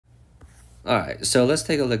All right, so let's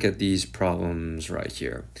take a look at these problems right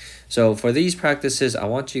here. So for these practices, I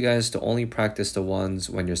want you guys to only practice the ones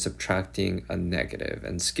when you're subtracting a negative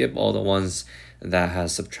and skip all the ones that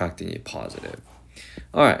has subtracting a positive.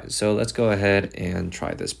 All right, so let's go ahead and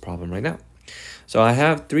try this problem right now. So I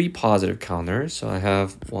have 3 positive counters. So I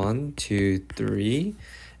have 1, 2, 3,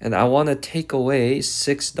 and I want to take away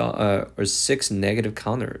 6 negative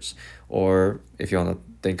counters. Or if you want to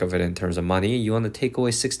think of it in terms of money, you want to take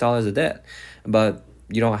away $6 of debt, but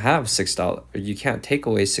you don't have $6. You can't take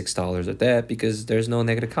away $6 of debt because there's no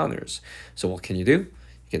negative counters. So what can you do?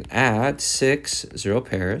 You can add 6 0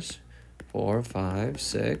 pairs, 4, 5,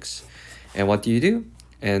 6, and what do?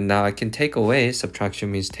 And now I can take away.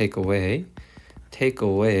 Subtraction means take away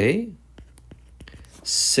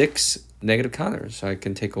 6 negative counters. So I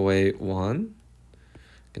can take away 1,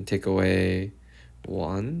 I can take away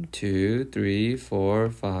 1, 2, 3, 4,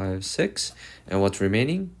 5, 6, and what's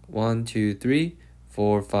remaining? 1, 2, 3,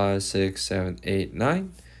 4, 5, 6, 7, 8,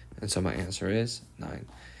 9, and so my answer is 9.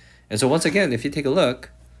 And so once again, if you take a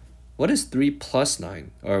look, what is 3 plus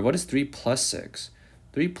 9, or what is 3 plus 6?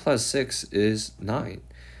 3 plus 6 is 9.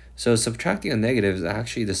 So subtracting a negative is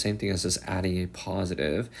actually the same thing as just adding a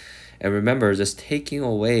positive. And remember, just taking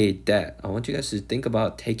away debt. I want you guys to think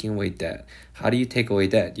about taking away debt. How do you take away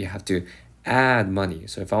debt? You have to add money.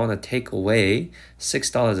 So if I want to take away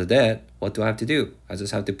 $6 of debt, what do I have to do? I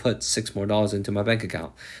just have to put $6 more into my bank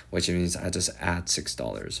account, which means I just add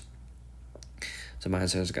 $6. So my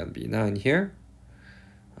answer is going to be 9 here.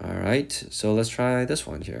 All right, so let's try this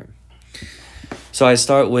one here. So I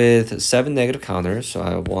start with 7 negative counters. So I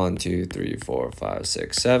have 1, 2, 3, 4, 5,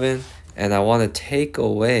 6, 7. And I want to take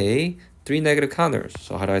away 3 negative counters.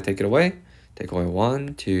 So how do I take it away? Take away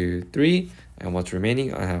 1, 2, 3. And what's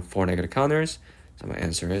remaining? I have 4 negative counters. So my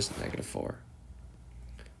answer is -4.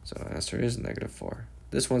 So my answer is -4.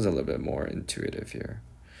 This one's a little bit more intuitive here.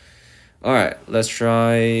 All right, let's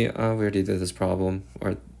try. We already did this problem,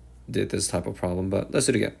 or did this type of problem, but let's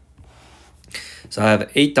do it again. So I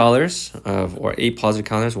have $8 or 8 positive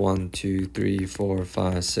counters, 1, 2, 3, 4,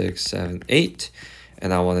 5, 6, 7, 8.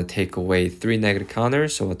 And I want to take away 3 negative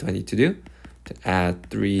counters. So what do I need to do? To add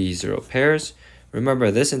 3 0 pairs.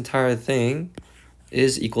 Remember, this entire thing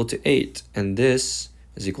is equal to 8, and this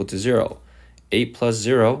is equal to 0. 8 plus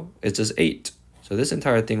 0 is just 8. So this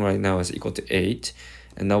entire thing right now is equal to 8.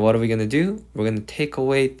 And now what are we going to do? We're going to take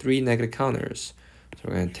away 3 negative counters. So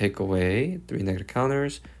we're going to take away 3 negative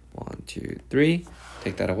counters. 1, 2, 3.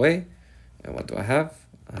 Take that away. And what do I have?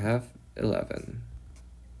 I have 11.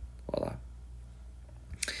 Voila.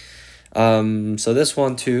 So this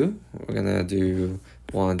one too, we're going to do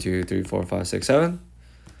 1, 2, 3, 4, 5, 6, 7.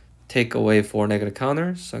 Take away 4 negative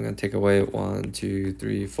counters. So I'm going to take away 1, 2,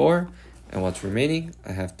 3, 4. And what's remaining?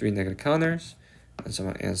 I have 3 negative counters. And so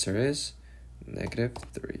my answer is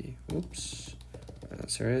 -3. Oops. My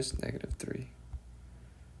answer is -3.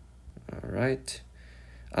 All right.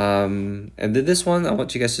 And then this one, I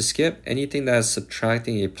want you guys to skip. Anything that's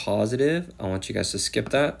subtracting a positive, I want you guys to skip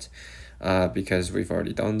that because we've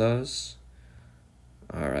already done those.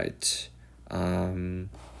 All right.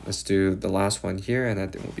 Let's do the last one here, and I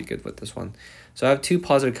think we'll be good with this one. So I have 2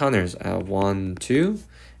 positive counters. I have 1, 2,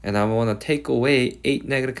 and I want to take away 8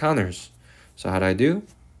 negative counters. So how do I do?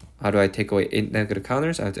 How do I take away 8 negative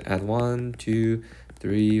counters? I have to add 1, 2,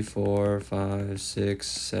 3, 4, 5, 6,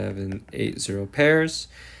 7, 8 0 pairs.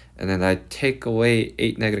 And then I take away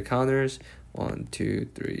 8 negative counters. 1, 2,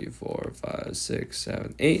 3, 4, 5, 6,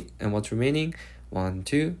 7, 8. And what's remaining? 1,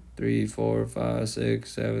 2, 3, 4, 5,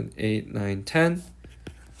 6, 7, 8, 9, 10.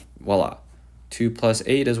 Voila. 2 plus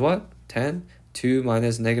 8 is what? 10. 2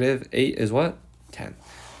 minus -8 is what? 10.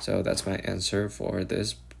 So that's my answer for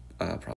this problem.